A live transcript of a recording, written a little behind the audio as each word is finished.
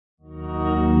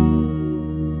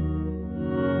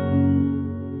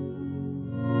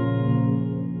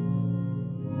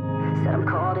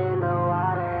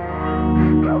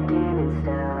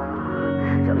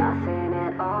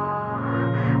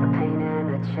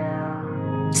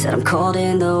Said I'm cold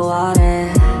in the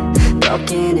water,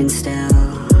 broken and still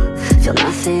feel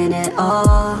nothing at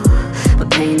all but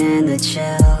pain and the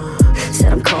chill.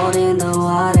 Said I'm cold in the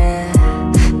water,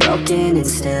 broken and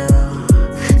still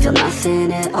feel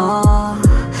nothing at all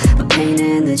but pain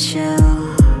and the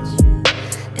chill.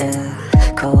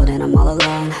 Yeah, cold and I'm all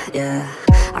alone, yeah.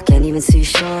 I can't even see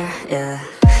shore, yeah.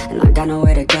 And I got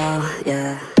nowhere to go,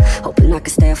 yeah. Hoping I can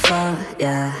stay afloat,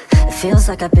 yeah. It feels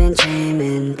like I've been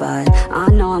dreaming, but I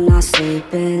know I'm not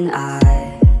sleeping.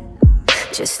 I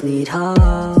just need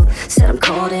hope. Said I'm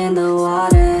cold in the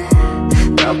water,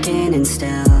 broken and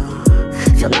still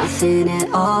feel nothing at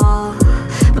all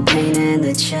but pain and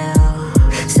the chill.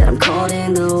 Said I'm cold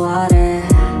in the water,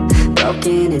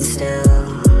 broken and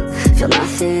still feel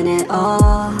nothing at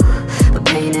all but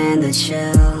pain and the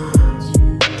chill.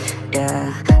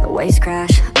 Yeah, the waves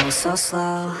crash, oh so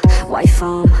slow. White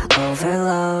foam,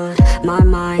 overload. My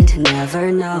mind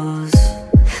never knows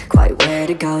quite where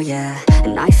to go, yeah.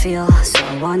 And I feel so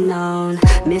unknown,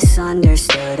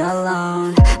 misunderstood,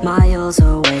 alone, miles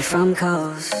away from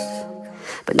coast,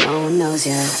 but no one knows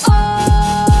yet.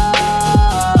 Oh,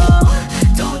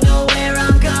 don't know where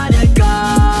I'm gonna go.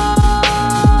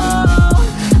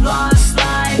 Lost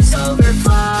lives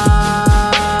overflowed,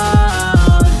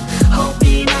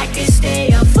 hoping I can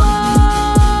stay afloat.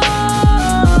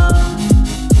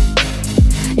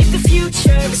 If the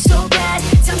future is so bad,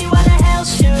 tell me why the hell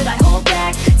should I hold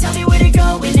back? Tell me where to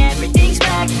go when everything's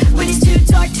back, when it's too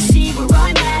dark to see where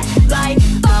I'm at. Like,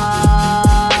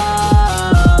 oh,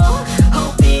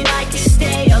 hoping I can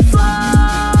stay afloat.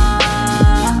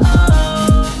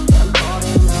 I'm caught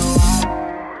in the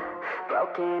water,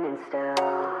 broken and still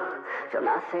feel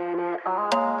nothing at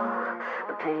all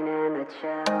but pain and the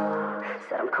chill.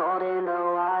 Said I'm cold in the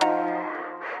water,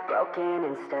 broken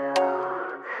and still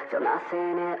feel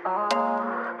nothing at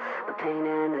all but pain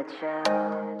and the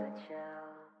chill.